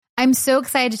I'm so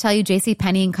excited to tell you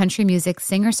JCPenney and country music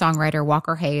singer-songwriter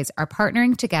Walker Hayes are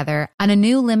partnering together on a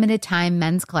new limited-time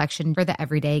men's collection for the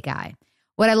everyday guy.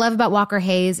 What I love about Walker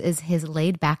Hayes is his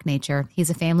laid-back nature.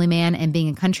 He's a family man, and being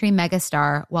a country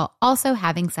megastar while also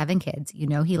having 7 kids, you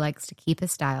know he likes to keep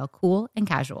his style cool and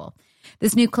casual.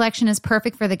 This new collection is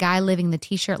perfect for the guy living the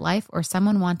t-shirt life or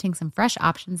someone wanting some fresh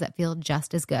options that feel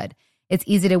just as good. It's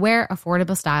easy to wear,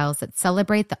 affordable styles that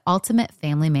celebrate the ultimate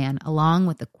family man, along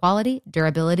with the quality,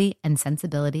 durability, and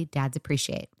sensibility dads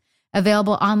appreciate.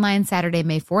 Available online Saturday,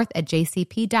 May 4th at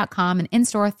jcp.com and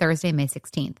in-store Thursday, May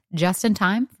 16th. Just in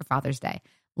time for Father's Day.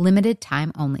 Limited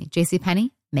time only.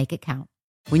 JCPenney, make it count.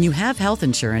 When you have health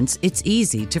insurance, it's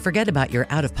easy to forget about your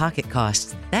out-of-pocket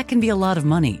costs. That can be a lot of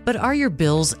money. But are your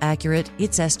bills accurate?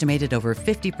 It's estimated over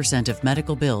 50% of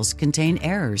medical bills contain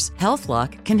errors.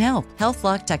 HealthLock can help.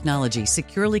 HealthLock technology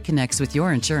securely connects with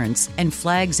your insurance and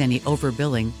flags any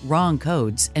overbilling, wrong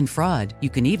codes, and fraud.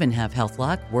 You can even have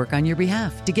HealthLock work on your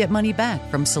behalf to get money back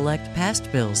from select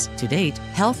past bills. To date,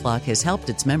 HealthLock has helped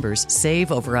its members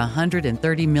save over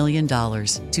 $130 million.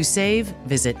 To save,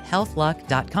 visit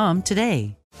healthlock.com today.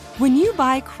 When you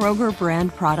buy Kroger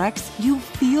brand products, you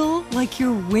feel like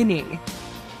you're winning.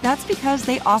 That's because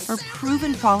they offer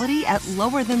proven quality at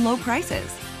lower than low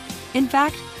prices. In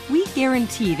fact, we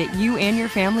guarantee that you and your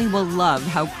family will love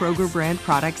how Kroger brand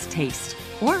products taste,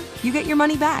 or you get your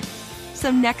money back.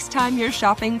 So next time you're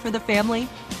shopping for the family,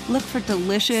 look for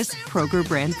delicious Kroger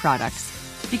brand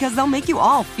products, because they'll make you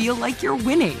all feel like you're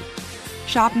winning.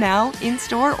 Shop now,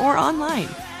 in-store, or online.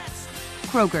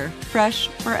 Kroger, fresh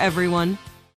for everyone.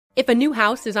 If a new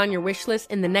house is on your wish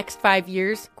list in the next 5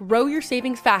 years, grow your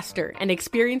savings faster and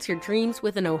experience your dreams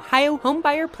with an Ohio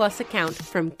Homebuyer Plus account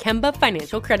from Kemba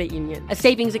Financial Credit Union. A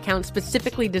savings account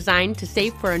specifically designed to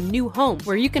save for a new home,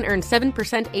 where you can earn 7%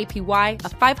 APY,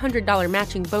 a $500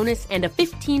 matching bonus, and a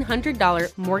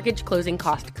 $1,500 mortgage closing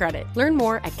cost credit. Learn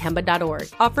more at Kemba.org.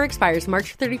 Offer expires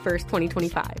March 31st,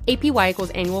 2025. APY equals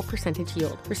annual percentage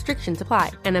yield. Restrictions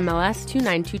apply. NMLS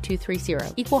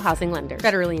 292230. Equal housing lender.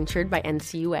 Federally insured by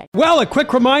NCUA. Well, a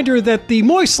quick reminder that the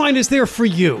Moist Line is there for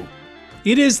you.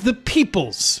 It is the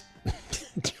people's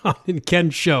John and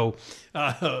Ken show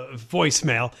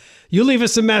voicemail. You leave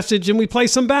us a message and we play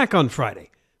some back on Friday.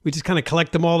 We just kind of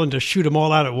collect them all and just shoot them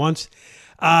all out at once.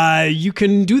 You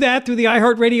can do that through the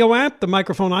iHeartRadio app, the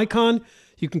microphone icon.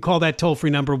 You can call that toll-free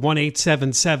number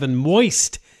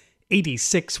 1-877-MOIST,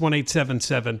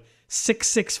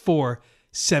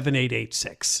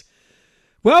 1-877-664-7886.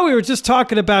 Well, we were just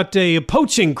talking about a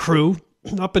poaching crew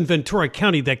up in Ventura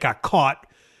County that got caught.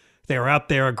 They were out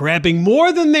there grabbing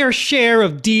more than their share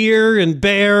of deer and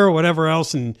bear or whatever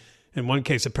else. And in one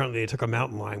case, apparently they took a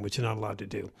mountain lion, which you're not allowed to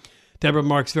do. Deborah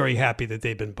Mark's very happy that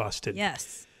they've been busted.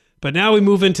 Yes. But now we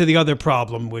move into the other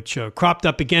problem, which cropped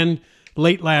up again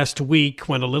late last week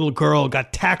when a little girl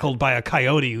got tackled by a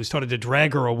coyote who started to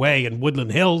drag her away in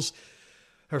Woodland Hills.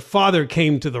 Her father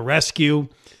came to the rescue.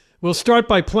 We'll start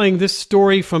by playing this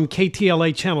story from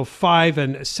KTLA Channel 5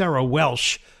 and Sarah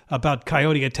Welsh about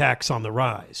coyote attacks on the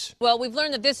rise. Well, we've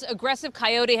learned that this aggressive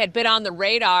coyote had been on the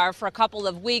radar for a couple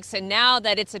of weeks, and now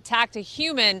that it's attacked a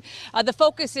human, the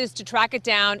focus is to track it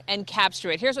down and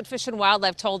capture it. Here's what Fish and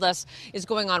Wildlife told us is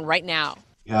going on right now.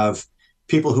 We have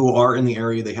people who are in the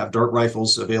area. They have dart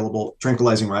rifles available,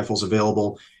 tranquilizing rifles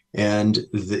available. And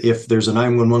if there's a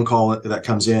 911 call that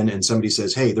comes in and somebody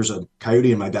says, hey, there's a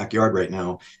coyote in my backyard right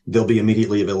now, they'll be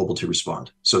immediately available to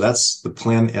respond. So that's the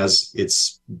plan as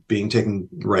it's being taken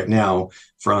right now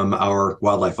from our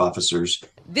wildlife officers.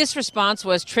 This response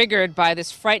was triggered by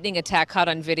this frightening attack caught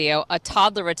on video, a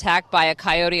toddler attacked by a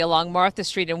coyote along Martha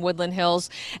Street in Woodland Hills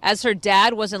as her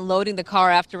dad was unloading the car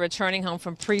after returning home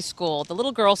from preschool. The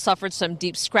little girl suffered some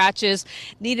deep scratches,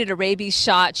 needed a rabies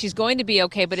shot. She's going to be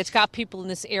okay, but it's got people in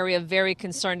this area very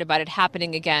concerned about it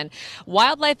happening again.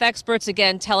 Wildlife experts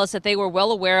again tell us that they were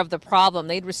well aware of the problem.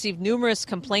 They'd received numerous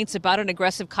complaints about an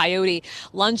aggressive coyote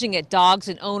lunging at dogs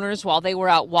and owners while they were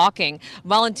out walking.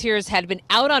 Volunteers had been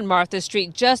out on Martha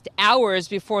Street just hours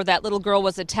before that little girl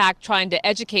was attacked, trying to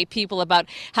educate people about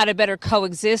how to better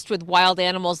coexist with wild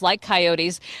animals like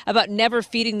coyotes, about never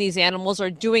feeding these animals or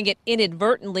doing it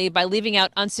inadvertently by leaving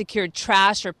out unsecured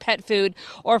trash or pet food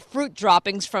or fruit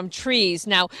droppings from trees.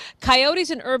 Now,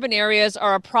 coyotes in urban areas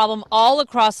are a problem all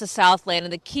across the Southland,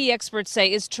 and the key experts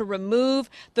say is to remove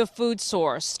the food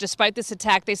source. Despite this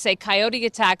attack, they say coyote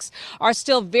attacks are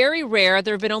still very rare.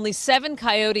 There have been only 7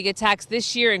 coyote attacks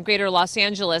this year in greater Los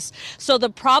Angeles. So the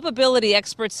probability,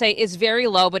 experts say, is very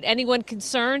low, but anyone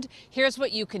concerned, here's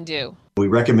what you can do. We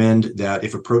recommend that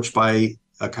if approached by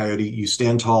a coyote, you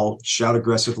stand tall, shout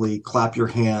aggressively, clap your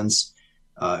hands,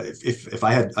 If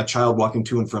I had a child walking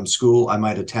to and from school, I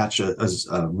might attach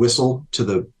a whistle to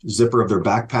the zipper of their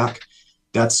backpack.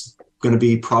 That's going to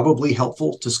be probably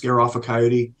helpful to scare off a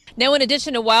coyote. Now, in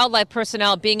addition to wildlife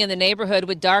personnel being in the neighborhood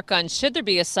with dart guns, should there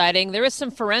be a sighting, there is some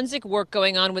forensic work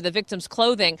going on with the victim's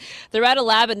clothing. They're at a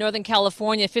lab in Northern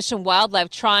California, Fish and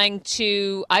Wildlife, trying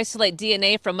to isolate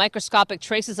DNA from microscopic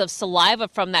traces of saliva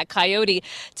from that coyote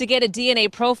to get a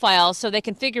DNA profile so they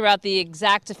can figure out the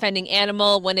exact offending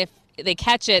animal. When if they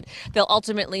catch it, they'll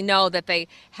ultimately know that they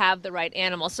have the right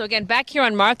animal. So again, back here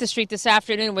on Martha Street this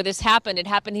afternoon where this happened, it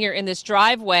happened here in this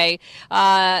driveway.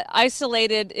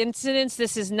 Isolated incidents.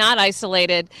 This is not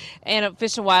isolated, and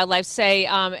Fish and Wildlife say.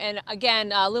 And again,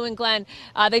 Lou and Glenn,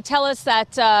 they tell us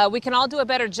that we can all do a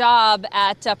better job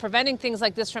at preventing things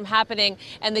like this from happening.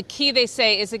 And the key, they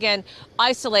say, is again,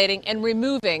 isolating and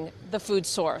removing the food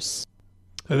source.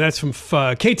 And that's from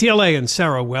KTLA and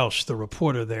Sarah Welsh, the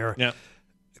reporter there. Yeah.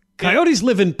 Coyotes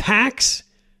live in packs.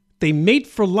 They mate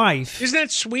for life. Isn't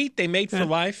that sweet? They mate for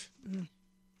life.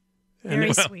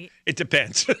 Very sweet. It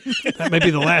depends. That may be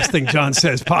the last thing John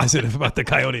says positive about the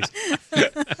coyotes.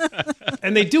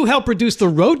 And they do help reduce the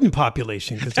rodent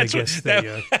population because I guess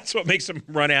that's what makes them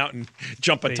run out and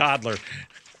jump a toddler.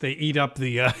 They eat up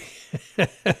the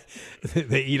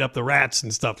they eat up the rats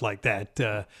and stuff like that.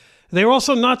 They're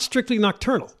also not strictly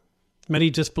nocturnal. Many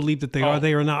just believe that they are.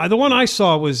 They are not. The one I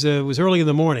saw was early in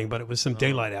the morning, but it was some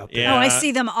daylight out there. Yeah. Oh, I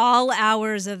see them all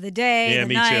hours of the day,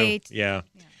 the night. Too. Yeah.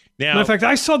 Now, matter of fact,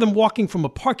 I saw them walking from a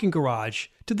parking garage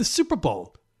to the Super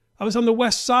Bowl. I was on the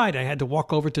west side. I had to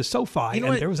walk over to SoFi,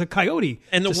 and there was a coyote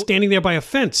just standing there by a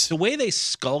fence. The way they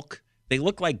skulk, they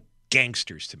look like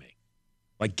gangsters to me,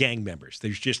 like gang members.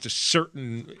 There's just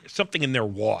something in their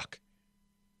walk.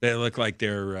 They look like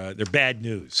they're bad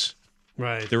news.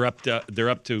 Right. They're up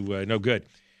to no good.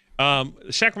 The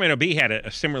Sacramento Bee had a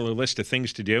similar list of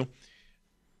things to do.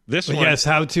 Yes,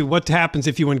 what happens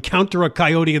if you encounter a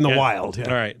coyote in the wild. Yeah.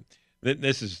 All right.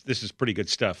 This is pretty good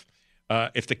stuff.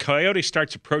 If the coyote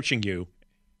starts approaching you,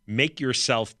 make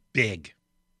yourself big.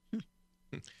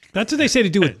 That's what they say to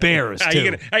do with bears,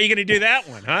 too. How are you going to do that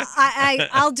one, huh?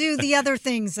 I'll do the other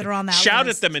things that are on that Shout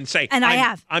list. at them and say, and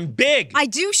I'm big. I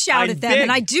do shout at them,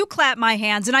 and I do clap my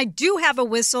hands, and I do have a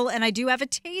whistle, and I do have a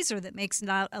taser that makes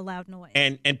a loud noise.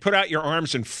 And put out your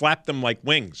arms and flap them like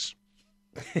wings.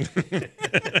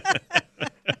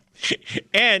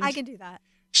 And I can do that.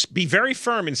 Be very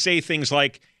firm and say things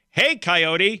like, hey,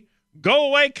 coyote, go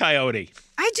away, coyote.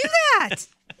 I do that.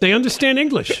 They understand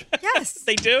English. Yes.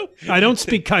 They do? I don't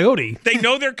speak coyote. They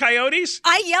know they're coyotes?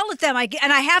 I yell at them,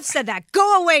 and I have said that.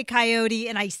 Go away, coyote,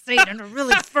 and I say it in a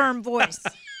really firm voice.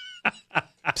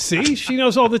 See? She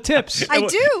knows all the tips. I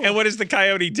do. And what does the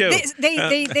coyote do?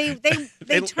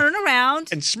 They turn around.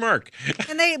 And smirk.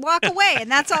 And they walk away,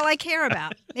 and that's all I care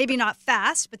about. Maybe not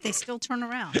fast, but they still turn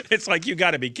around. It's like, you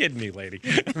got to be kidding me, lady.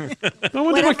 I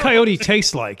wonder what coyote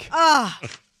tastes like.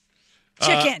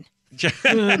 Chicken.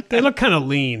 They look kind of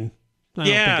lean. I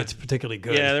don't think it's particularly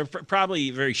good. Yeah, they're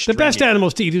probably very stringy. The best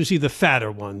animals to eat are usually the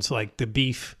fatter ones, like the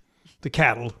beef, the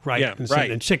cattle, right? Yeah,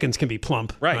 And chickens can be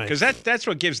plump. Right, because that's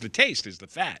what gives the taste is the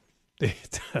fat.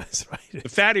 That's right. The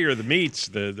fattier the meats,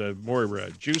 the more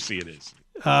juicy it is.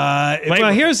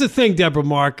 Well, here's the thing, Deborah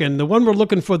Mark, and the one we're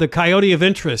looking for, the coyote of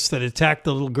interest that attacked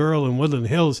the little girl in Woodland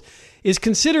Hills, is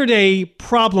considered a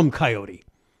problem coyote.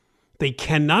 They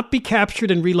cannot be captured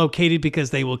and relocated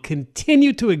because they will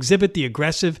continue to exhibit the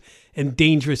aggressive and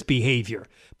dangerous behavior.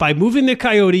 By moving the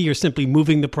coyote, you're simply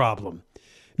moving the problem.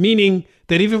 Meaning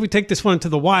that even if we take this one to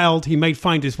the wild, he might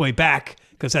find his way back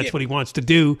because that's what he wants to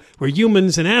do, where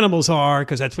humans and animals are,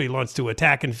 because that's what he wants to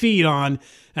attack and feed on,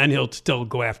 and he'll still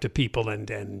go after people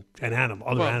and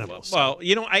other animals. Well,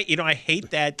 I hate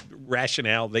that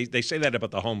rationale. They say that about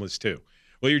the homeless too.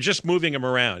 Well, you're just moving them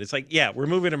around. It's like, yeah, we're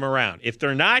moving them around. If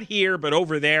they're not here but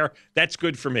over there, that's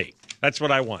good for me. That's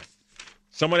what I want.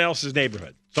 Someone else's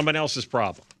neighborhood, someone else's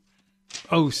problem.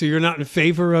 Oh, so you're not in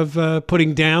favor of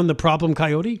putting down the problem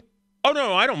coyote? Oh,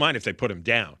 no, I don't mind if they put him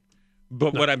down.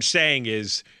 But what I'm saying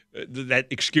is that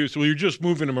excuse, well, you're just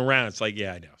moving them around. It's like,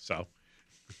 yeah, I know. So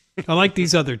I like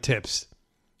these other tips.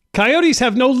 Coyotes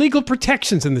have no legal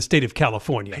protections in the state of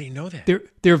California. I didn't know that.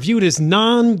 They're viewed as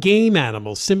non-game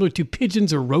animals, similar to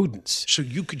pigeons or rodents. So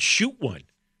you could shoot one.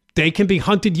 They can be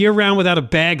hunted year-round without a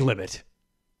bag limit,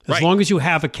 as long as you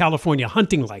have a California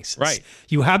hunting license. Right.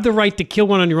 You have the right to kill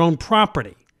one on your own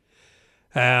property,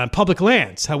 public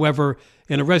lands. However,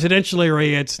 in a residential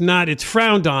area, it's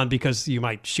frowned on because you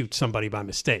might shoot somebody by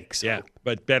mistake. So. Yeah,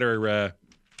 but better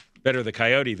the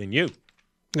coyote than you.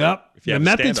 Yep. The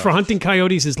methods for hunting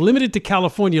coyotes is limited to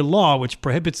California law, which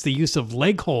prohibits the use of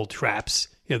leg hole traps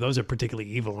Yeah, those are particularly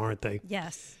evil, aren't they?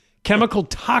 Yes. Chemical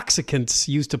toxicants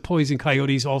used to poison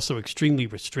coyotes also extremely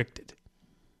restricted.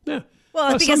 Yeah.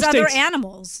 Well, because some other states-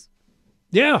 animals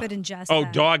Yeah. could ingest Oh,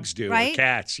 that. dogs do, or Right?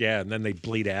 cats, yeah, and then they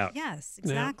bleed out. Yes,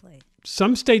 exactly.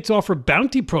 Some states offer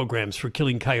bounty programs for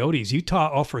killing coyotes. Utah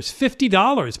offers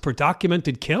 $50 per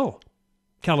documented kill.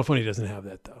 California doesn't have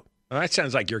that, though. Well, that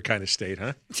sounds like your kind of state,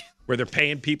 huh? Where they're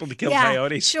paying people to kill Yeah,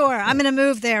 coyotes. sure. I'm going to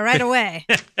move there right away.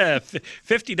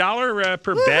 $50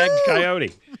 per bagged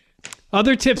coyote.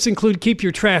 Other tips include keep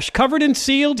your trash covered and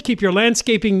sealed, keep your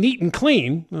landscaping neat and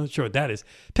clean. I'm not sure what that is.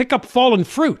 Pick up fallen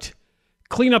fruit.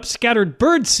 Clean up scattered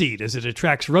bird seed as it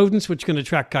attracts rodents, which can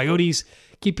attract coyotes.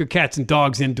 Keep your cats and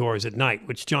dogs indoors at night,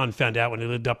 which John found out when he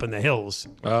lived up in the hills.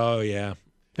 Oh, yeah.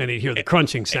 And he'd hear the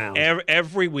crunching sound.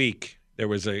 Every week there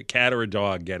was a cat or a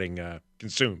dog getting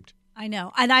consumed. I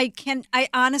know. And I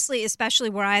honestly, especially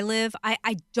where I live,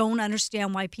 I don't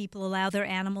understand why people allow their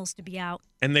animals to be out.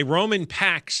 And they roam in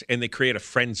packs and they create a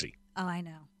frenzy. Oh, I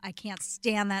know. I can't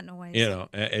stand that noise. You know,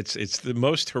 it's the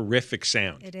most horrific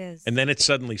sound. It is. And then it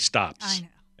suddenly stops. I know.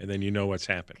 And then you know what's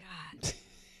happened. God.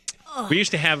 We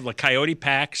used to have like coyote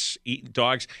packs eating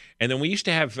dogs, and then we used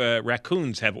to have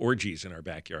raccoons have orgies in our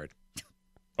backyard.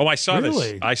 Oh, I saw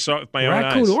Really? this. I saw it with my own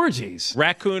Raccoon eyes. orgies.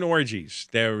 Raccoon orgies.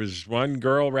 There was one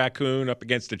girl raccoon up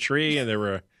against a tree, and there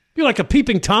were. You're like a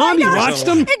peeping Tom. You watched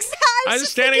them? Exactly. I was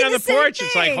standing on the porch.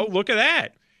 It's like, oh, look at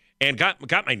that. And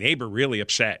got my neighbor really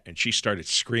upset, and she started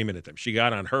screaming at them. She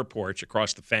got on her porch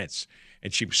across the fence,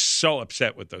 and she was so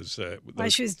upset with those. Why,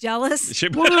 she was jealous?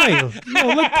 Why?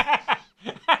 No,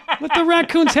 let the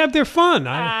raccoons have their fun.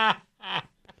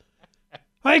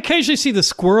 I occasionally see the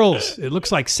squirrels. It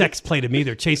looks like sex play to me.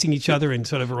 They're chasing each other in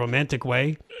sort of a romantic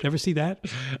way. Ever see that?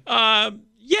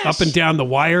 Yes. Up and down the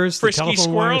wires, Frisky the telephone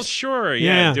squirrels, wires. sure.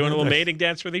 Yeah, doing a little mating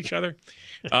dance with each other.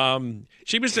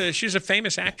 She's a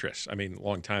famous actress. I mean, a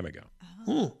long time ago.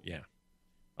 Oh. Yeah.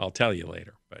 I'll tell you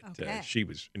later. But Okay. she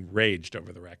was enraged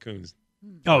over the raccoons.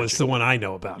 Oh, it's the one I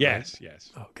know about. Yes, right?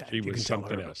 yes. Okay. She you was can tell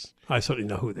something her. else. I certainly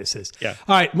know who this is. Yeah.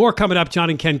 All right, more coming up. John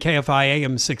and Ken, KFI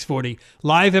AM 640.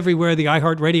 Live everywhere, the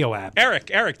iHeartRadio app.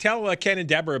 Eric, tell Ken and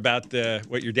Deborah about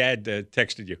what your dad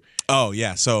texted you. Oh,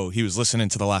 yeah. So he was listening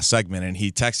to the last segment, and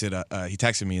he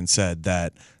texted me and said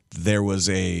that there was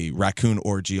a raccoon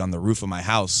orgy on the roof of my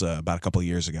house about a couple of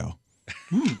years ago.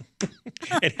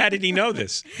 And how did he know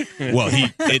this? Well,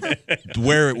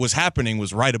 where it was happening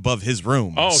was right above his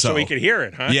room. Oh, so he could hear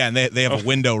it, huh? Yeah, and they have a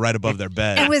window right above their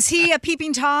bed. And was he a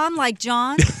peeping Tom like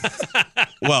John?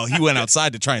 Well, he went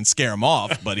outside to try and scare him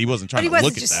off, but he wasn't But trying he to look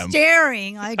wasn't at just them.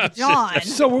 staring like John.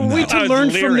 So were we I to was learn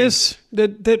from leering. this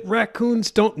that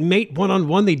raccoons don't mate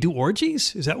one-on-one, they do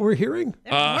orgies? Is that what we're hearing?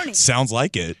 They're horny. Sounds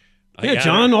like it. Yeah,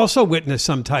 John also witnessed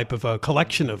some type of a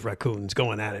collection of raccoons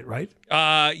going at it, right?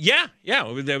 Yeah.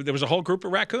 There was a whole group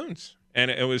of raccoons, and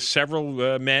it was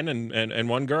several men and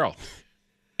one girl.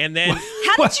 And then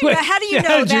How do you know How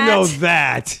that? did you know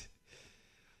that?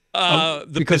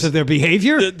 Because of their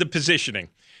behavior? the positioning.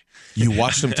 You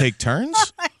watched them take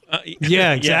turns?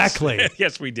 Yeah, exactly. Yes,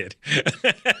 yes, we did.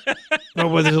 Or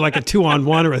whether there's like a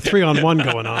 2-on-1 or a 3-on-1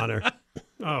 going on, or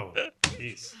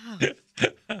jeez.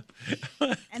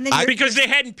 And then Because they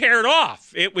hadn't paired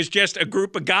off. It was just a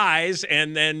group of guys,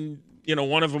 and then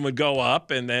one of them would go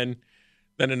up, and then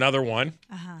another one.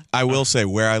 I will say,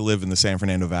 where I live in the San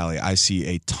Fernando Valley, I see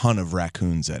a ton of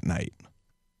raccoons at night.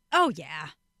 oh yeah.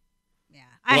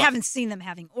 I haven't seen them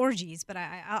having orgies, but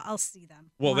I'll see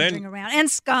them wandering around. And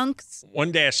skunks.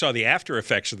 One day I saw the after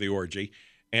effects of the orgy,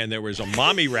 and there was a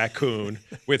mommy raccoon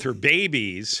with her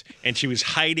babies, and she was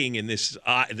hiding in this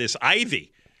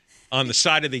ivy on the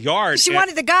side of the yard. She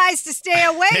wanted the guys to stay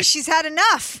away. She's had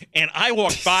enough. And I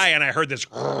walked by, and I heard this,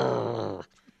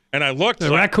 and I looked. The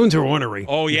raccoons are ornery.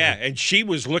 Oh yeah, and she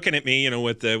was looking at me,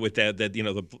 with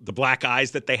the black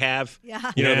eyes that they have, Yeah.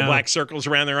 the black circles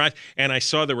around their eyes, and I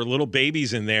saw there were little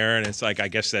babies in there, and it's like I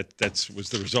guess that was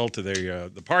the result of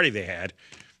the party they had.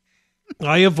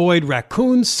 I avoid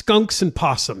raccoons, skunks, and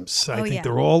possums. I Oh, think yeah.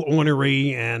 they're all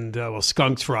ornery, and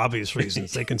skunks for obvious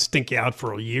reasons. They can stink you out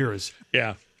for years.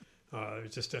 Yeah,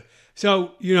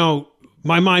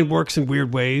 My mind works in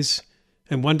weird ways.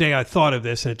 And one day I thought of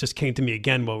this, and it just came to me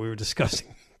again while we were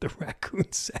discussing the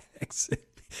raccoon sex.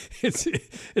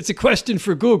 It's a question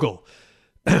for Google.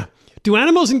 Do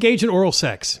animals engage in oral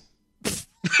sex?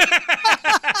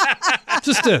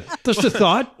 Just a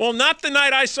thought. Well, not the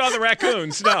night I saw the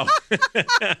raccoons. No.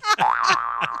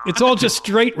 It's all just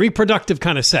straight reproductive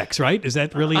kind of sex, right? Is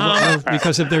that really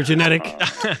because of their genetic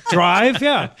drive?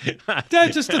 Yeah.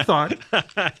 Just a thought.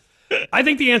 I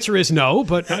think the answer is no,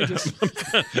 but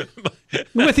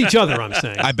with each other, I'm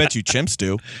saying. I bet you chimps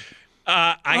do.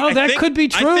 That could be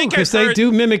true because they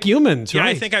do mimic humans, right? Yeah,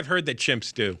 I think I've heard that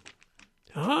chimps do.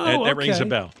 Oh, that rings a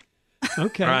bell.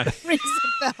 Okay. Rings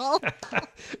a bell.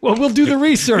 Well, we'll do the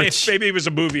research. Maybe it was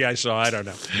a movie I saw. I don't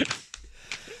know.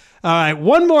 All right,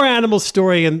 one more animal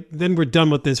story, and then we're done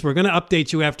with this. We're going to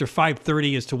update you after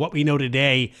 5:30 as to what we know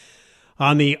today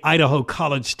on the Idaho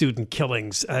college student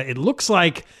killings. It looks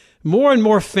like more and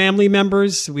more family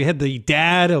members. We had the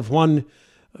dad of one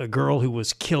girl who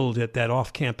was killed at that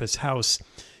off-campus house.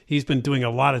 He's been doing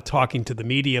a lot of talking to the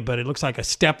media, but it looks like a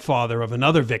stepfather of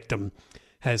another victim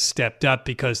has stepped up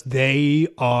because they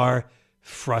are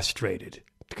frustrated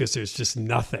because there's just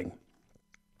nothing.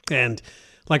 And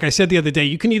like I said the other day,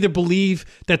 you can either believe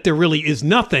that there really is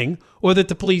nothing or that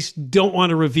the police don't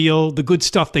want to reveal the good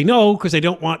stuff they know because they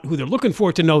don't want who they're looking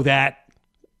for to know that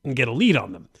and get a lead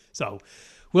on them. So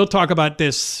we'll talk about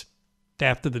this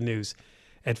after the news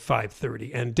at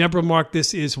 5:30. And Deborah, Mark,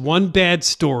 this is one bad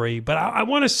story, but I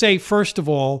want to say, first of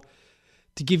all,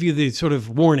 to give you the sort of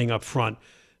warning up front,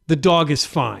 the dog is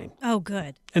fine. Oh,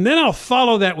 good. And then I'll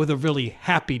follow that with a really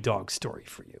happy dog story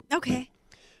for you. Okay.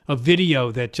 A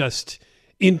video that just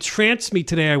entranced me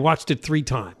today. I watched it 3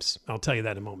 times. I'll tell you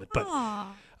that in a moment. But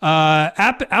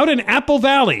out in Apple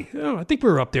Valley, I think we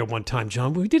were up there one time,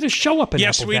 John. We did a show up in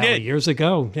Apple Valley years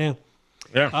ago. Yeah.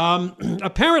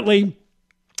 Apparently,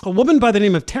 a woman by the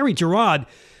name of Terry Gerard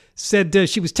said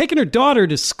she was taking her daughter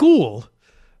to school.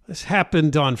 This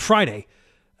happened on Friday.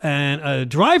 And a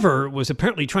driver was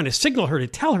apparently trying to signal her to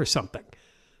tell her something.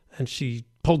 And she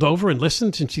pulled over and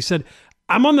listened, and she said,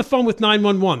 "I'm on the phone with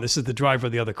 911. This is the driver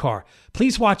of the other car.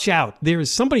 Please watch out. There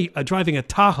is somebody driving a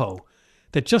Tahoe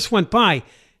that just went by,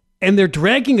 and they're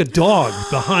dragging a dog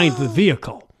behind the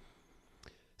vehicle."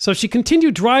 So she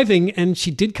continued driving, and she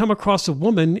did come across a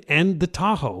woman and the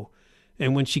Tahoe.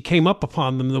 And when she came up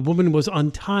upon them, the woman was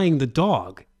untying the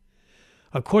dog.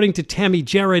 According to Tammy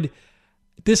Jared,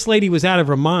 this lady was out of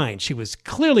her mind. She was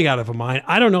clearly out of her mind.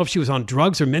 I don't know if she was on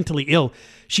drugs or mentally ill.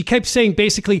 She kept saying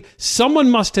basically, "Someone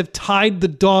must have tied the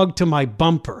dog to my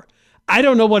bumper. I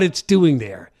don't know what it's doing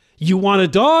there. You want a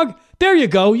dog? There you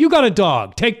go. You got a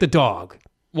dog. Take the dog."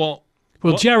 Well,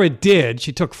 Jared did.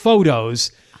 She took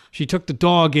photos. She took the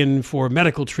dog in for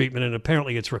medical treatment, and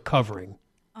apparently it's recovering.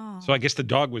 So I guess the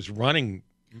dog was running.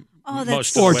 Oh,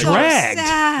 that's or so dragged,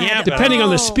 sad. depending on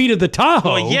the speed of the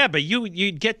Tahoe. Well, yeah, but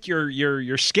you'd get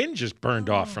your skin just burned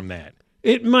off from that.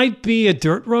 It might be a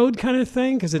dirt road kind of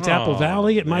thing because it's Apple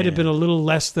Valley. It might have been a little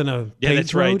less than a paved road.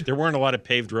 That's right. There weren't a lot of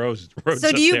paved roads.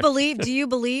 So do you believe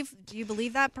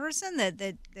that person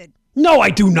that? No, I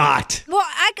do not. Well,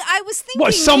 I was thinking.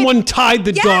 What, someone tied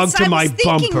the dog to my bumper?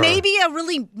 I was thinking maybe a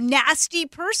really nasty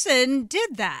person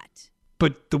did that.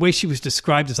 But the way she was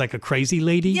described as like a crazy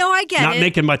lady. No, I get Not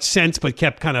making much sense, but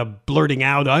kept kind of blurting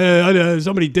out,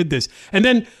 somebody did this. And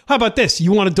then, how about this?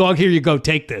 You want a dog? Here you go.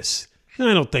 Take this.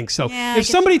 I don't think so. Yeah, if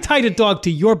somebody tied a dog to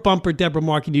your bumper, Deborah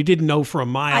Mark, and you didn't know for a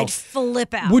mile, I'd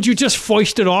flip out. Would you just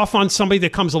foist it off on somebody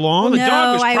that comes along? Well, the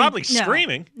dog was probably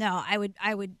screaming. No, I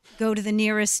would go to the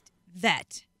nearest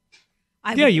vet.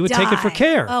 You would take it for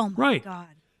care. Oh, my God.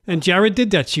 And Jared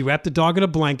did that. She wrapped the dog in a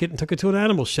blanket and took it to an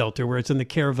animal shelter where it's in the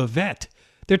care of a vet.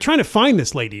 They're trying to find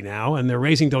this lady now, and they're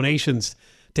raising donations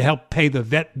to help pay the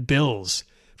vet bills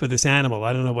for this animal.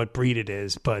 I don't know what breed it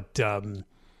is, but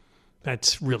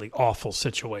that's really awful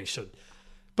situation.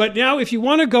 But now if you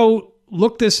want to go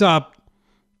look this up,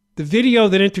 the video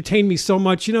that entertained me so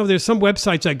much, there's some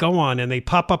websites I go on, and they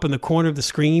pop up in the corner of the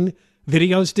screen,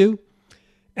 videos do.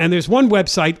 And there's one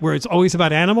website where it's always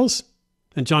about animals.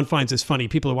 And John finds this funny.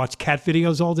 People who watch cat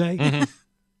videos all day. Mm-hmm.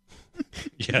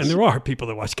 Yes. And there are people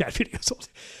that watch cat videos all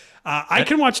day. I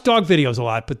can watch dog videos a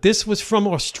lot, but this was from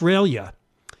Australia.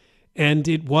 And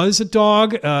it was a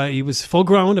dog. He was full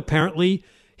grown, apparently.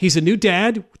 He's a new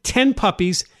dad, 10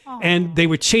 puppies, and they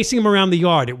were chasing him around the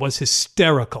yard. It was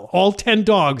hysterical. All 10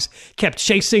 dogs kept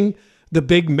chasing the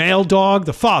big male dog,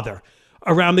 the father,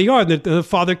 around the yard. And the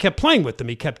father kept playing with them.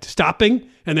 He kept stopping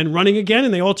and then running again,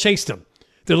 and they all chased him.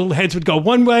 Their little heads would go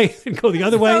one way and go the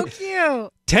other way. So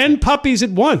cute. 10 puppies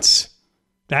at once.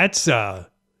 That's,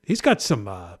 he's got some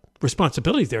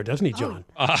responsibilities there, doesn't he, John?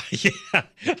 Yeah.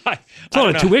 It's a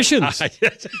lot of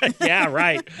tuitions. Yeah,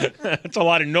 right. It's a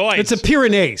lot of noise. It's a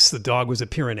Pyrenees. The dog was a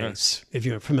Pyrenees, if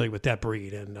you're familiar with that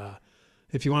breed. And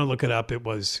if you want to look it up, it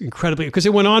was incredibly, because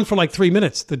it went on for like 3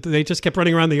 minutes. They just kept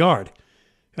running around the yard.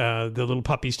 The little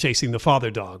puppies chasing the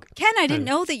father dog. Ken, I didn't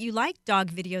know that you liked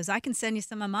dog videos. I can send you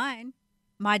some of mine.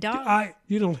 My dog.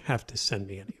 You don't have to send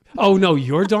me any. Oh, no,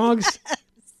 your dogs?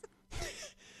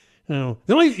 No.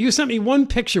 You sent me one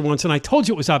picture once, and I told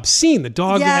you it was obscene. The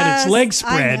dog had its legs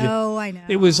spread. I know.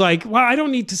 It was like, well, I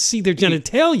don't need to see their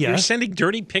genitalia. You're sending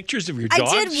dirty pictures of your dog?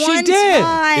 I did She one did.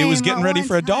 time. It was getting ready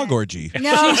for a dog orgy.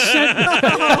 No.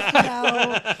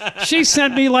 She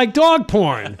sent me like dog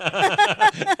porn.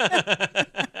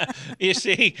 You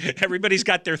see, everybody's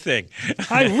got their thing.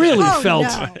 I really felt.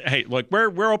 No. Hey, look,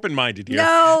 we're open-minded here.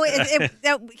 No,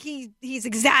 he's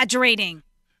exaggerating.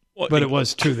 Well, But it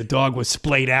was true. The dog was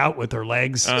splayed out with her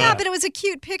legs. Yeah, but it was a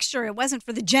cute picture. It wasn't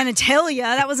for the genitalia.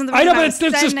 That wasn't the I reason know, I but was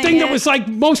it's the sending thing it. that was like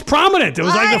most prominent. It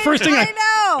was like the first thing I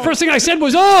know. First thing I said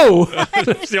was, "Oh."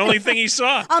 It's the only thing he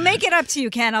saw. I'll make it up to you,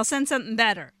 Ken. I'll send something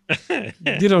better.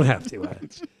 You don't have to. All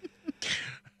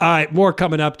right, more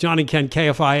coming up. John and Ken,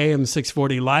 KFI AM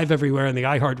 640, live everywhere in the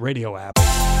iHeartRadio app.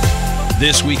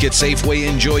 This week at Safeway,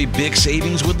 enjoy big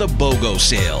savings with the BOGO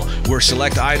sale, where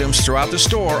select items throughout the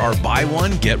store are buy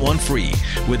one, get one free.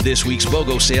 With this week's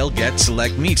BOGO sale, get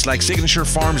select meats like Signature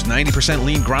Farms 90%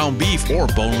 lean ground beef or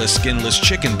boneless, skinless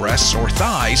chicken breasts or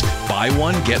thighs, buy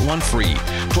one, get one free.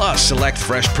 Plus, select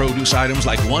fresh produce items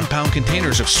like 1 pound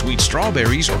containers of sweet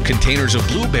strawberries or containers of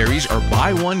blueberries are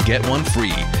buy one, get one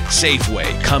free.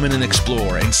 Safeway, come in and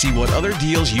explore and see what other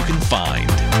deals you can find.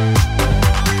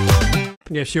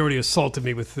 Yeah, she already assaulted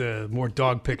me with more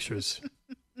dog pictures.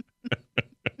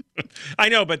 I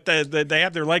know, but they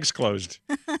have their legs closed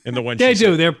in the one. They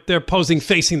do. They're posing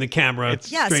facing the camera.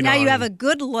 Yes, now you have a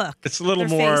good look. It's a little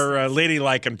more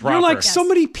ladylike and proper. You're like so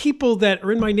many people that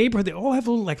are in my neighborhood. They all have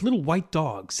little white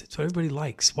dogs. It's what everybody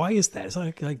likes. Why is that? It's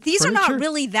like these furniture? are not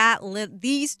really that little.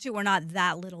 These two are not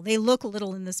that little. They look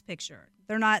little in this picture.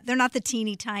 They're not the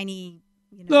teeny tiny.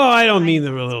 No, I don't mean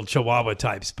the little Chihuahua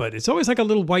types, but it's always like a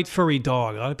little white furry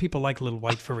dog. A lot of people like little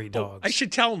white furry dogs. I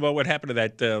should tell them about what happened to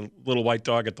that little white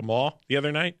dog at the mall the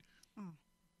other night.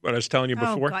 What I was telling you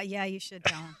before. Oh, God, yeah, you should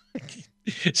tell them.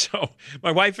 So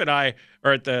my wife and I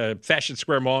are at the Fashion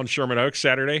Square Mall in Sherman Oaks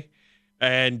Saturday,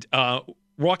 and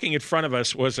walking in front of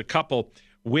us was a couple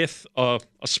with a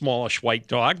smallish white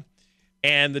dog,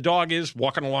 and the dog is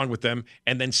walking along with them,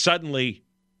 and then suddenly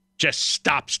just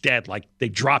stops dead, like they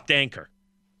dropped anchor.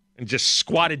 And just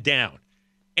squatted down.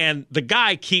 And the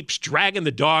guy keeps dragging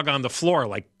the dog on the floor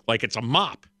like it's a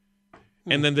mop.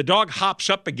 And then the dog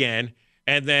hops up again,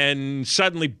 and then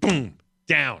suddenly, boom,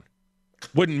 down.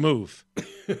 Wouldn't move.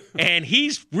 And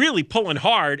he's really pulling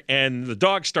hard, and the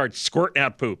dog starts squirting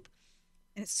out poop.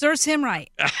 And it serves him right.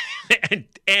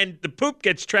 and the poop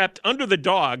gets trapped under the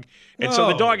dog. And so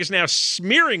the dog is now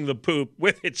smearing the poop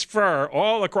with its fur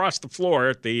all across the floor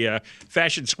at the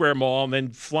Fashion Square Mall. And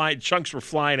then chunks were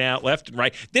flying out left and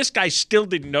right. This guy still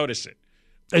didn't notice it.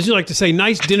 As you like to say,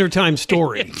 nice dinner time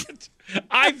story.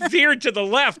 I veered to the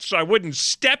left so I wouldn't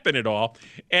step in it all.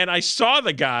 And I saw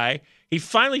the guy. He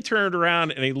finally turned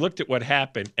around and he looked at what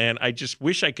happened. And I just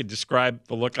wish I could describe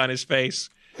the look on his face.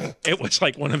 It was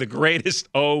like one of the greatest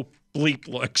bleep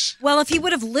looks. Well, if he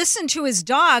would have listened to his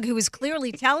dog, who was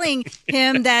clearly telling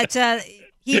him that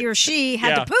he or she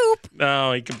had to poop.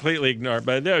 No, he completely ignored.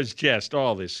 But there was just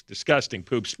all this disgusting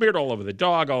poop smeared all over the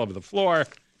dog, all over the floor.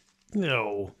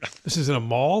 No. This is in a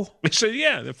mall? So,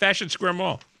 yeah, the Fashion Square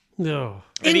Mall. No.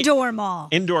 Indoor mall.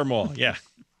 Indoor mall, yeah.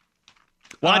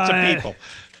 Lots of people.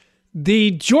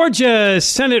 The Georgia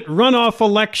Senate runoff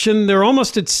election, they're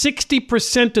almost at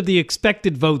 60% of the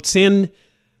expected votes in.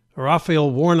 Raphael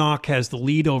Warnock has the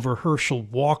lead over Herschel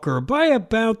Walker by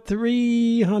about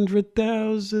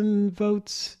 300,000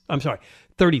 votes. I'm sorry,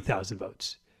 30,000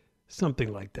 votes.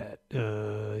 Something like that.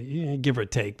 Give or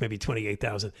take, maybe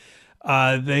 28,000.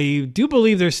 They do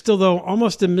believe there's still, though,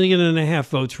 almost 1.5 million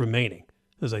votes remaining.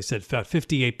 As I said, about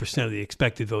 58% of the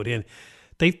expected vote in.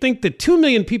 They think that 2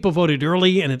 million people voted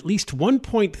early and at least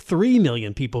 1.3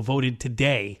 million people voted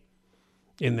today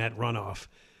in that runoff.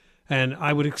 And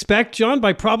I would expect, John,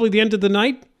 by probably the end of the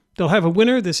night, they'll have a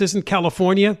winner. This isn't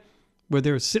California, where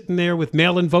they're sitting there with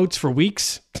mail-in votes for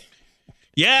weeks.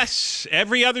 Yes,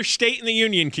 every other state in the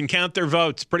union can count their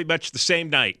votes pretty much the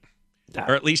same night,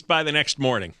 or at least by the next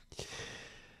morning.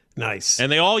 Nice.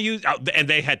 And they all and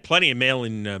they had plenty of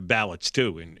mail-in ballots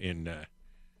too in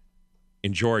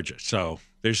Georgia. So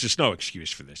there's just no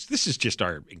excuse for this. This is just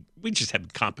we just have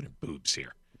incompetent boobs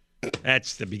here.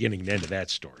 That's the beginning and end of that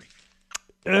story.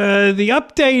 The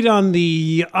update on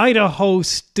the Idaho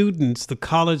students, the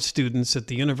college students at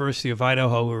the University of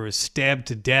Idaho who were stabbed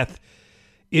to death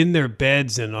in their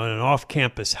beds and on an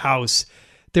off-campus house.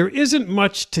 There isn't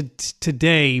much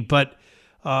today, but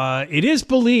it is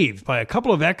believed by a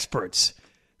couple of experts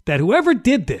that whoever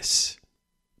did this,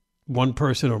 one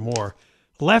person or more,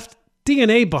 left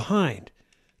DNA behind.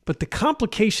 But the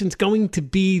complication's going to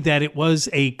be that it was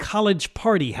a college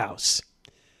party house.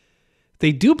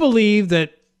 They do believe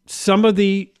that some of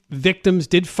the victims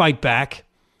did fight back.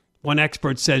 One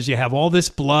expert says you have all this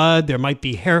blood, there might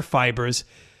be hair fibers,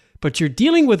 but you're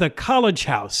dealing with a college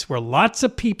house where lots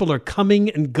of people are coming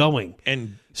and going.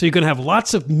 And so you're going to have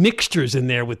lots of mixtures in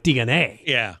there with DNA.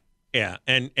 Yeah.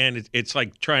 And it's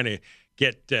like trying to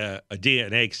get a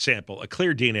DNA sample, a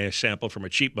clear DNA sample from a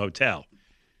cheap motel.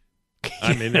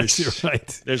 I mean,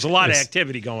 there's a lot of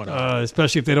activity going on.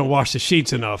 Especially if they don't wash the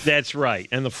sheets enough. That's right.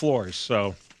 And the floors.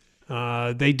 So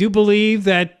they do believe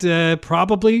that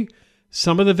probably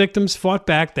some of the victims fought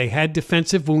back. They had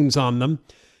defensive wounds on them.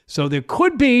 So there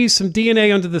could be some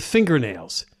DNA under the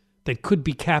fingernails that could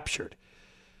be captured.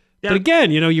 Yeah. But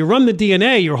again, you run the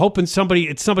DNA, you're hoping it's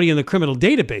somebody in the criminal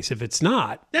database. If it's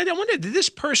not. Now, I wonder, did this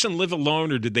person live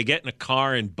alone or did they get in a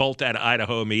car and bolt out of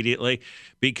Idaho immediately?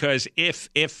 Because if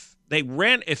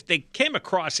they came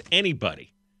across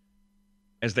anybody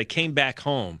as they came back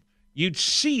home, you'd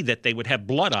see that they would have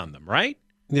blood on them, right?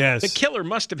 Yes. The killer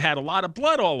must have had a lot of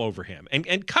blood all over him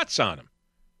and cuts on him.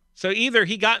 So either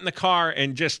he got in the car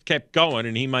and just kept going,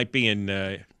 and he might be in,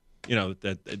 at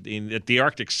the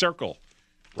Arctic Circle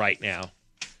right now.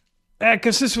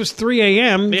 Because this was 3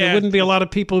 a.m. There wouldn't be a lot of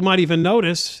people who might even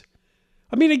notice.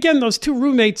 I mean, again, those two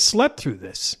roommates slept through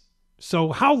this.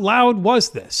 So how loud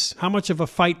was this? How much of a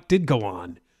fight did go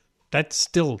on? That's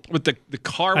still... With the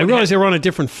car... I realize they were on a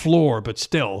different floor, but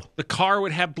still. The car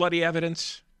would have bloody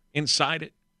evidence inside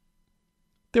it?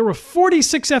 There were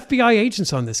 46 FBI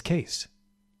agents on this case.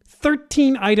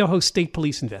 13 Idaho State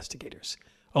Police investigators,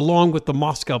 along with the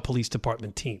Moscow Police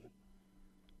Department team.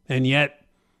 And yet,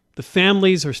 the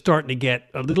families are starting to get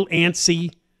a little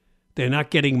antsy. They're not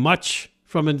getting much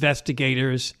from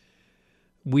investigators.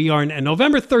 And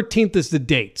November 13th is the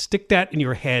date. Stick that in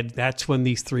your head. That's when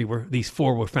these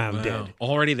four were found dead.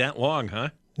 Already that long, huh?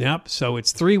 Yep. So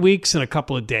it's 3 weeks and a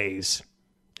couple of days.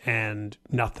 And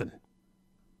nothing.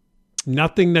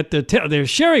 Nothing that they're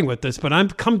sharing with us, but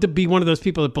I've come to be one of those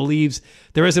people that believes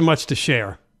there isn't much to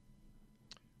share.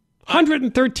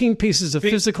 113 pieces of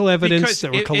physical evidence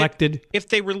that were collected. If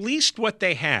they released what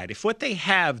they had, if what they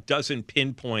have doesn't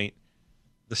pinpoint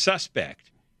the suspect,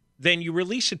 then you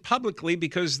release it publicly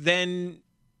because then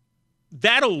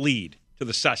that'll lead to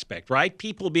the suspect, right?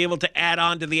 People will be able to add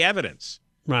on to the evidence.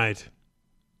 Right.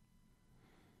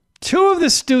 2 of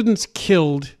the students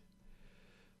killed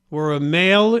were a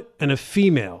male and a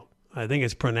female. I think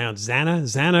it's pronounced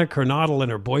Xana Kernodle and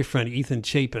her boyfriend, Ethan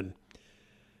Chapin.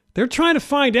 They're trying to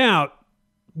find out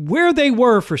where they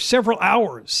were for several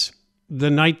hours the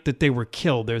night that they were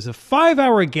killed. There's a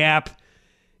 5-hour gap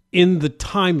in the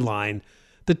timeline.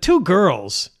 The 2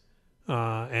 girls,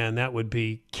 and that would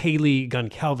be Kaylee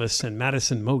Goncalves and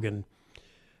Madison Mogan,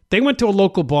 they went to a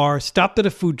local bar, stopped at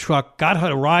a food truck,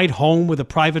 got a ride home with a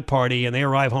private party, and they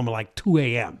arrived home at like 2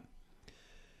 a.m.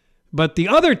 But the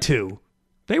other 2,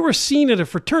 they were seen at a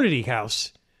fraternity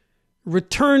house,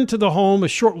 returned to the home a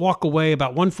short walk away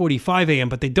about 1:45 a.m.,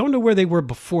 but they don't know where they were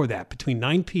before that, between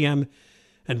 9 p.m.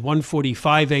 and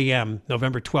 1:45 a.m.,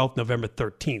 November 12th, November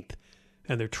 13th.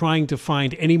 And they're trying to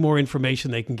find any more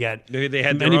information they can get Maybe they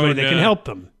had from anybody that can help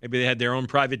them. Maybe they had their own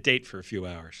private date for a few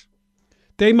hours.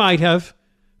 They might have,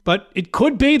 but it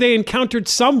could be they encountered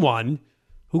someone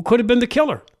who could have been the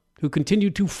killer, who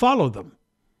continued to follow them.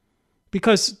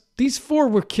 Because these 4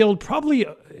 were killed probably,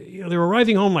 they were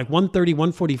arriving home like 1:30,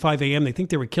 1:45 a.m. They think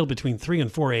they were killed between 3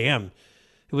 and 4 a.m.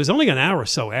 It was only an hour or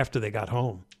so after they got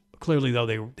home. Clearly, though,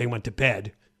 they went to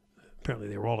bed. Apparently,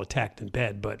 they were all attacked in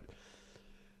bed. But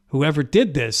whoever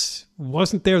did this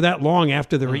wasn't there that long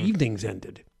after their evenings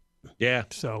ended. Yeah.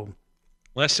 So,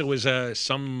 unless it was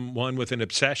someone with an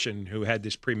obsession who had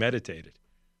this premeditated.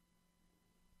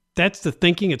 That's the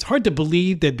thinking. It's hard to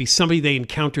believe there'd be somebody they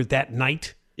encountered that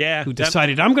night. Yeah, who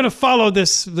decided, I'm going to follow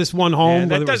this one home,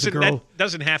 whether it was a girl. That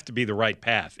doesn't have to be the right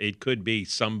path. It could be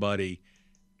somebody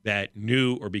that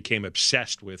knew or became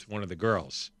obsessed with one of the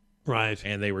girls. Right.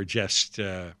 And they were just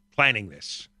planning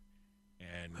this.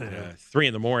 And 3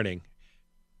 in the morning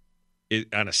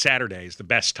on a Saturday is the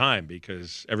best time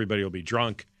because everybody will be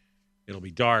drunk. It'll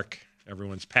be dark.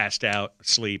 Everyone's passed out,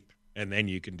 asleep, and then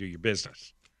you can do your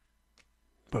business.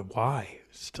 But why?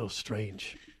 It's still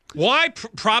strange. Why?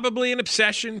 Probably an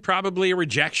obsession, probably a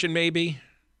rejection, maybe.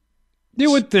 You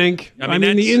would think. I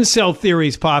mean the incel theory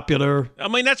is popular. I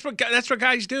mean, that's what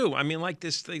guys do. I mean, like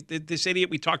this idiot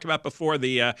we talked about before,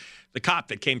 the cop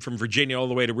that came from Virginia all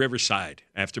the way to Riverside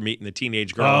after meeting the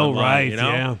teenage girl online, right, you know?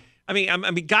 Yeah.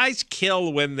 I mean, guys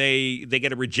kill when they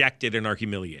get rejected and are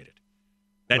humiliated.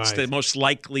 That's the most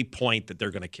likely point that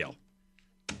they're going to kill.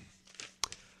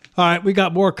 All right, we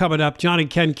got more coming up. John and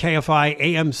Ken, KFI,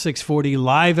 AM 640,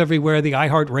 live everywhere, the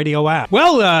iHeartRadio app.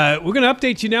 Well, we're going to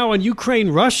update you now on Ukraine,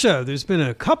 Russia. There's been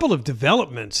a couple of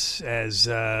developments as,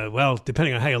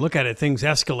 depending on how you look at it, things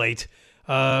escalate.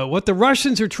 What the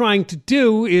Russians are trying to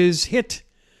do is hit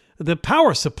the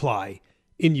power supply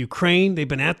in Ukraine. They've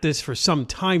been at this for some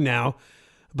time now.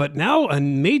 But now a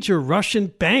major Russian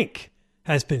bank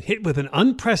has been hit with an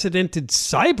unprecedented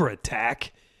cyber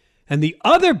attack. And the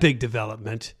other big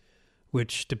development,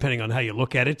 which, depending on how you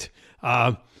look at it,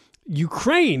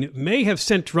 Ukraine may have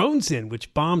sent drones in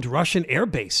which bombed Russian air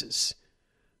bases.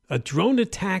 A drone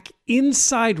attack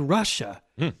inside Russia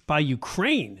by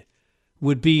Ukraine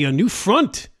would be a new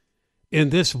front in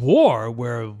this war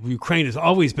where Ukraine has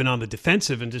always been on the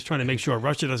defensive and just trying to make sure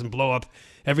Russia doesn't blow up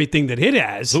everything that it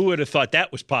has. Who would have thought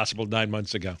that was possible 9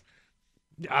 months ago?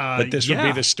 But this would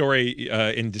be the story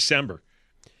in December.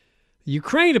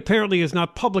 Ukraine apparently has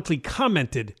not publicly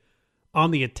commented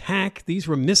on the attack. These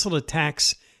were missile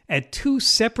attacks at 2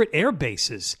 separate air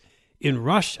bases in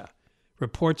Russia.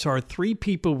 Reports are 3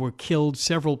 people were killed,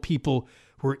 several people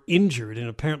were injured, and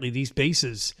apparently these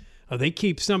bases, they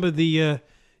keep some of the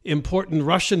important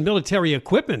Russian military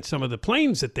equipment, some of the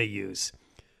planes that they use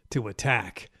to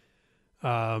attack.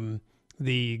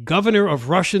 The governor of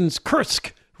Russia's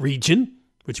Kursk region,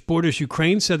 which borders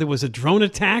Ukraine, said there was a drone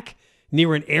attack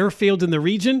near an airfield in the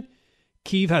region.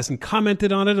 Kyiv hasn't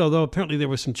commented on it, although apparently there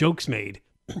were some jokes made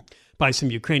by some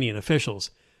Ukrainian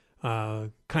officials,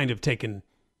 kind of taking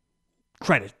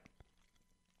credit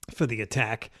for the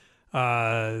attack.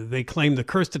 They claim the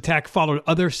Kursk attack followed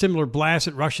other similar blasts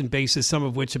at Russian bases, some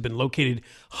of which have been located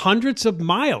hundreds of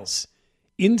miles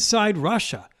inside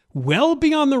Russia, well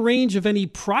beyond the range of any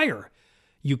prior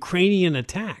Ukrainian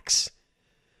attacks.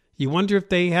 You wonder if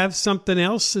they have something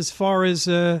else as far as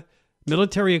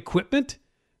military equipment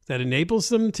that enables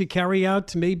them to carry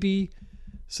out maybe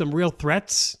some real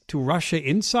threats to Russia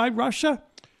inside Russia.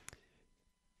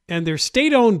 And their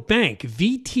state-owned bank,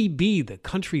 VTB, the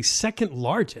country's second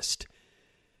largest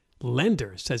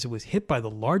lender, says it was hit by the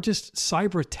largest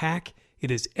cyber attack it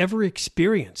has ever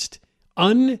experienced.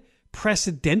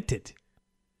 Unprecedented.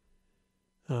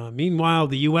 Meanwhile,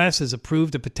 the U.S. has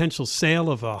approved a potential sale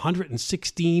of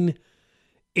 116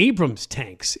 Abrams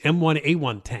tanks,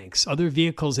 M1A1 tanks, other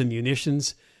vehicles and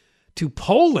munitions to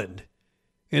Poland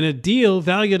in a deal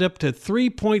valued up to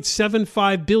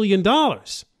 $3.75 billion.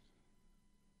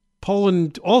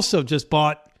 Poland also just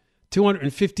bought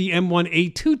 250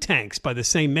 M1A2 tanks by the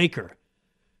same maker.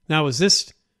 Now, is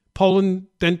this Poland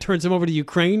then turns them over to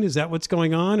Ukraine? Is that what's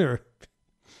going on? Or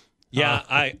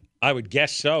yeah, I would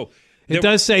guess so. It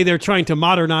does say they're trying to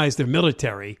modernize their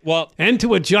military and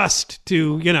to adjust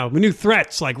to, new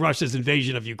threats like Russia's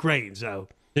invasion of Ukraine. So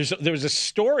there was a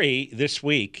story this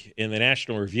week in the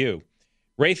National Review.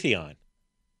 Raytheon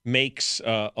makes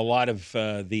a lot of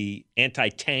the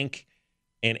anti-tank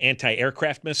and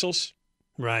anti-aircraft missiles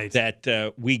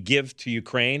that we give to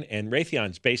Ukraine, and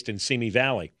Raytheon's based in Simi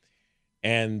Valley.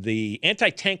 And the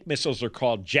anti-tank missiles are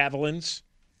called Javelins.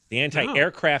 The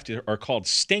anti-aircraft are called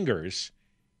Stingers.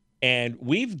 And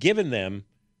we've given them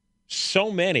so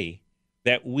many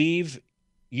that we've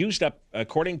used up,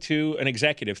 according to an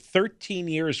executive, 13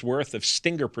 years worth of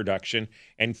Stinger production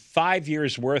and 5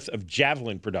 years worth of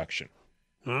Javelin production.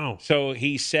 Wow. So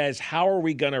he says, how are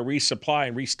we going to resupply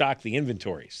and restock the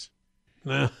inventories?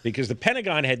 Because the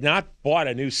Pentagon had not bought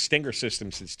a new Stinger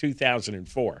system since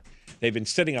 2004. They've been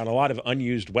sitting on a lot of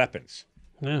unused weapons.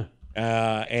 Yeah.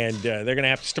 And they're going to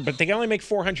have to, but they can only make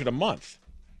 400 a month.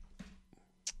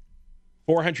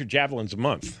 400 Javelins a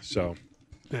month. So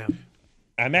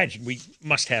I imagine we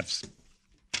must have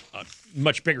a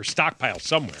much bigger stockpile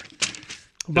somewhere.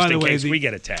 By the way, in case we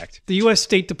get attacked. The U.S.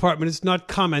 State Department is not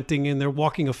commenting, and they're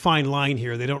walking a fine line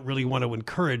here. They don't really want to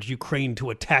encourage Ukraine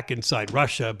to attack inside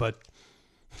Russia, but...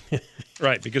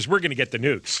 Right, because we're going to get the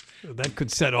nukes. That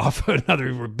could set off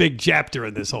another big chapter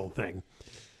in this whole thing.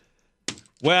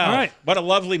 Well, all right. What a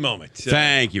lovely moment.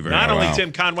 Thank you very much. Not only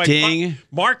Tim Conway, Ting.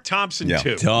 Mark Thompson,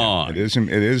 too. Dog. It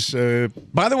is.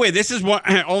 By the way, this is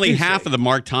only half of the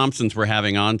Mark Thompsons we're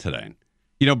having on today.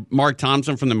 You know Mark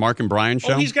Thompson from the Mark and Brian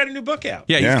show? Oh, he's got a new book out.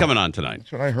 Yeah, he's coming on tonight.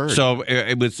 That's what I heard. So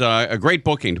it was a great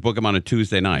booking to book him on a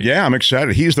Tuesday night. Yeah, I'm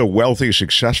excited. He's the wealthy,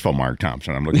 successful Mark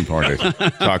Thompson. I'm looking forward to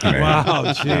talking to him.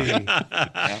 Wow, gee.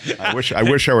 I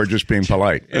wish I were just being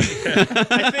polite.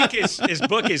 I think his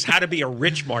book is How to Be a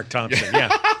Rich Mark Thompson. Yeah.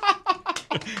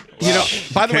 You know,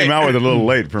 by the way, came out with a little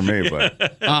late for me,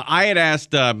 but I had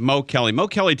asked Mo Kelly. Mo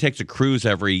Kelly takes a cruise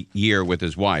every year with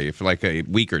his wife for like a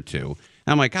week or two.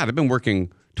 And I'm like, God, I've been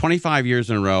working 25 years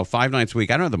in a row, 5 nights a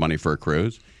week. I don't have the money for a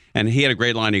cruise. And he had a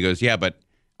great line. He goes, yeah, but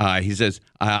He says,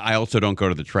 I also don't go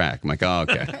to the track. I'm like, oh,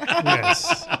 okay.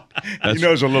 Yes. He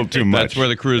knows a little too much. That's where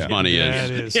the cruise money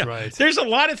is. That is right. There's a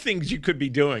lot of things you could be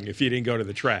doing if you didn't go to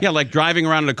the track. Yeah, like driving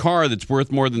around in a car that's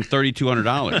worth more than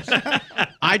 $3,200.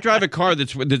 I drive a car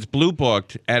that's blue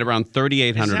booked at around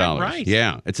 $3,800. Is that right?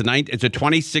 Yeah, it's a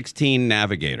 2016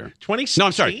 Navigator. 2016? No,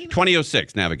 I'm sorry,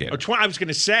 2006 Navigator. I was going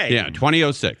to say. Yeah,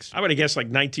 2006. I would have guessed like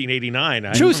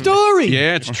 1989. True story.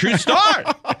 Yeah, it's a true story.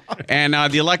 And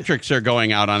the electrics are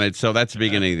going out on it, so that's the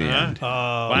beginning of the end.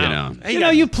 Wow.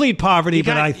 You plead poverty,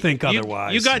 but I think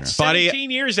otherwise. You got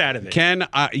 17 years out of it. Ken,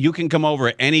 you can come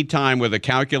over any time with a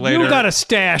calculator. You got a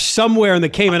stash somewhere in the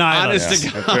Cayman Islands.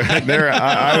 Honest to God.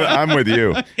 I'm with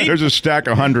you. There's a stack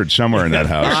of hundreds somewhere in that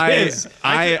house.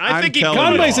 I think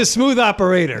Conway's a smooth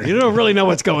operator. You don't really know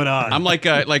what's going on. I'm like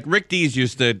Rick Dees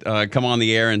used to come on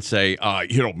the air and say,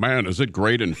 man, is it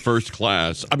great in first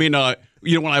class? I mean,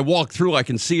 when I walk through, I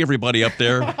can see everybody up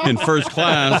there in first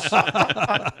class.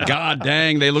 God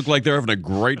dang, they look like they're having a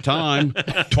great time.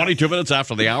 22 minutes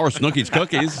after the hour, Snooki's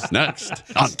Cookies. Next.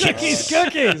 Snooki's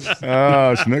Cookies.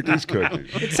 Oh, Snooki's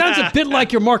Cookies. It sounds a bit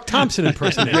like your Mark Thompson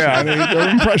impersonation. Yeah, their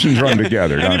impressions run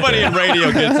together. Anybody in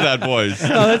radio gets that voice.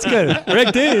 Oh, that's good.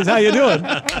 Rick Dees, how you doing?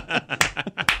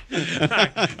 All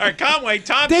right, Conway,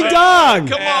 Tom. Ding dong.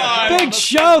 Come on. Big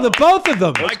show, the both of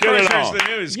them. Mike Crusher's the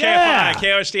news. Yeah. KFI,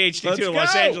 KOST HD2,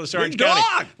 Los Angeles, Orange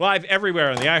County. Live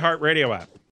everywhere on the iHeartRadio app.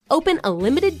 Open a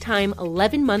limited-time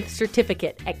 11-month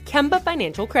certificate at Kemba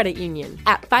Financial Credit Union.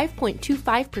 At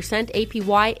 5.25%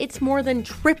 APY, it's more than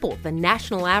triple the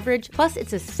national average, plus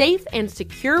it's a safe and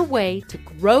secure way to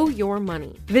grow your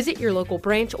money. Visit your local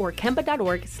branch or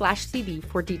kemba.org/cb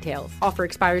for details. Offer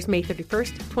expires May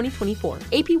 31st, 2024.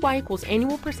 APY equals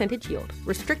annual percentage yield.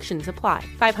 Restrictions apply.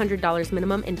 $500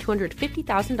 minimum and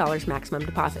 $250,000 maximum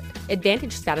deposit.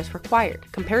 Advantage status required.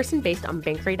 Comparison based on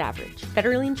bank rate average.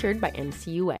 Federally insured by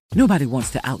NCUA. Nobody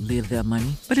wants to outlive their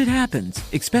money, but it happens,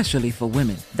 especially for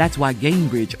women. That's why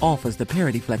Gainbridge offers the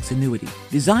Parity Flex annuity,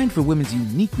 designed for women's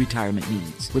unique retirement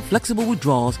needs, with flexible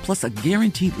withdrawals plus a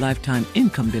guaranteed lifetime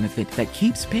income benefit that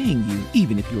keeps paying you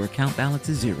even if your account balance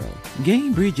is zero.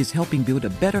 Gainbridge is helping build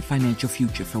a better financial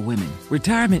future for women.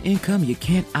 Retirement income you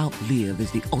can't outlive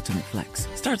is the ultimate flex.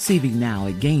 Start saving now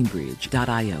at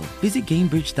Gainbridge.io. Visit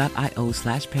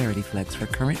Gainbridge.io/ParityFlex for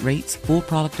current rates, full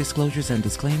product disclosures and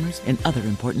disclaimers, and other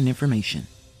important information.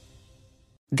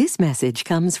 This message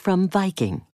comes from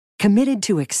Viking, committed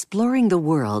to exploring the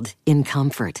world in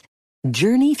comfort.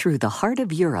 Journey through the heart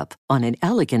of Europe on an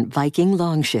elegant Viking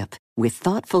longship with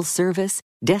thoughtful service,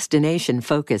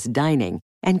 destination-focused dining,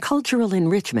 and cultural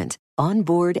enrichment on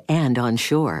board and on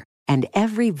shore. And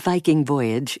every Viking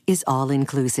voyage is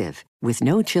all-inclusive, with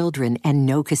no children and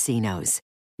no casinos.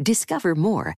 Discover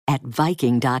more at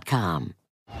Viking.com.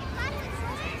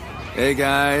 Hey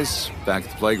guys, back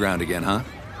at the playground again, huh?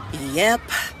 Yep.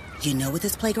 You know what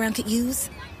this playground could use?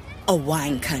 A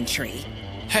wine country.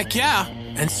 Heck yeah,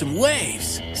 and some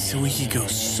waves so we could go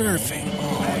surfing.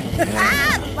 Oh,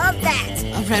 yeah. Love that.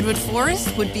 A redwood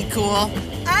forest would be cool.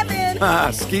 I'm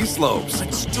in. Ski slopes.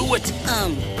 Let's do it.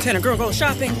 Can a girl go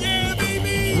shopping? Yeah,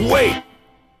 baby. Wait.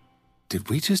 Did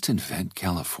we just invent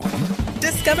California?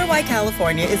 Discover why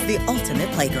California is the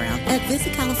ultimate playground at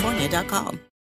visitcalifornia.com.